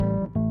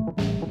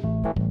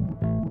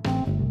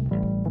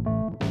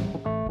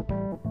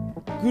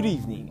Good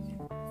evening.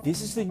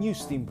 This is the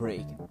news team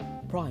break,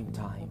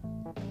 Primetime.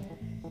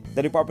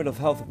 The Department of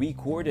Health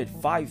recorded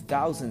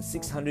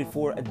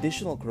 5,604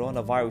 additional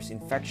coronavirus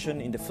infection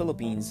in the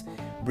Philippines,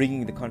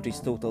 bringing the country's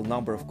total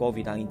number of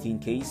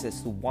COVID-19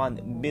 cases to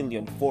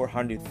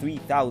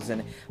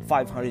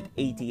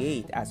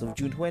 1,403,588 as of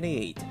June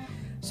 28.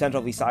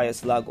 Central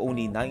Visayas logged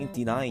only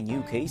 99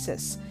 new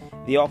cases.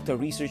 The Octa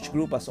Research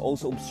Group has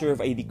also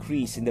observed a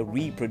decrease in the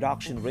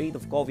reproduction rate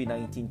of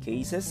COVID-19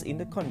 cases in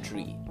the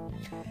country.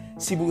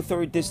 Cebu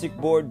 3rd District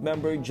Board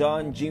member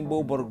John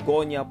Jimbo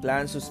Borgoña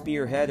plans to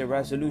spearhead a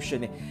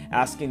resolution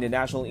asking the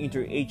National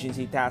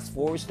Interagency Task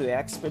Force to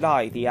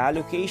expedite the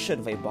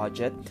allocation of a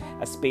budget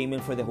as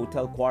payment for the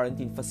hotel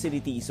quarantine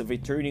facilities of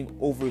returning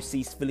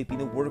overseas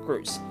Filipino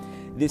workers.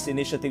 This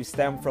initiative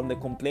stemmed from the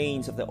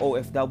complaints of the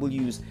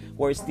OFWs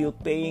who are still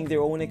paying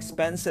their own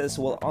expenses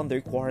while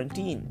under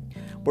quarantine.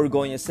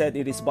 Borgoña said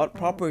it is but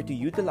proper to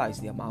utilize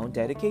the amount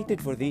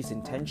dedicated for this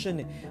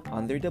intention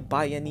under the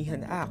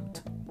Bayanihan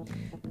Act.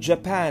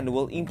 Japan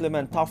will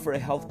implement tougher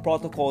health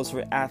protocols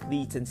for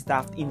athletes and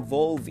staff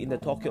involved in the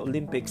Tokyo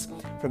Olympics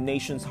from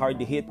nations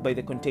hard hit by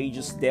the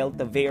contagious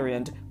Delta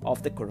variant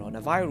of the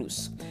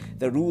coronavirus.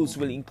 The rules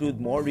will include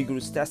more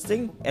rigorous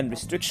testing and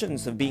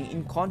restrictions of being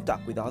in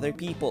contact with other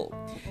people.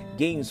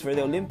 Games for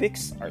the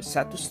Olympics are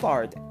set to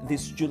start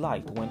this July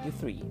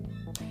 23.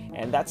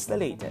 And that's the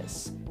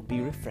latest.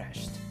 Be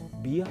refreshed.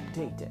 Be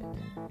updated.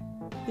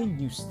 The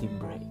News Team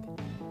Break.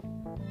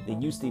 The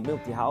News Team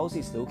Milky House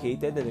is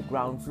located at the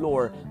ground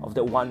floor of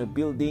the Wano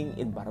building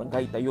in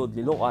Barangay Tayod,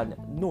 Liloan,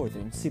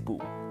 Northern Cebu.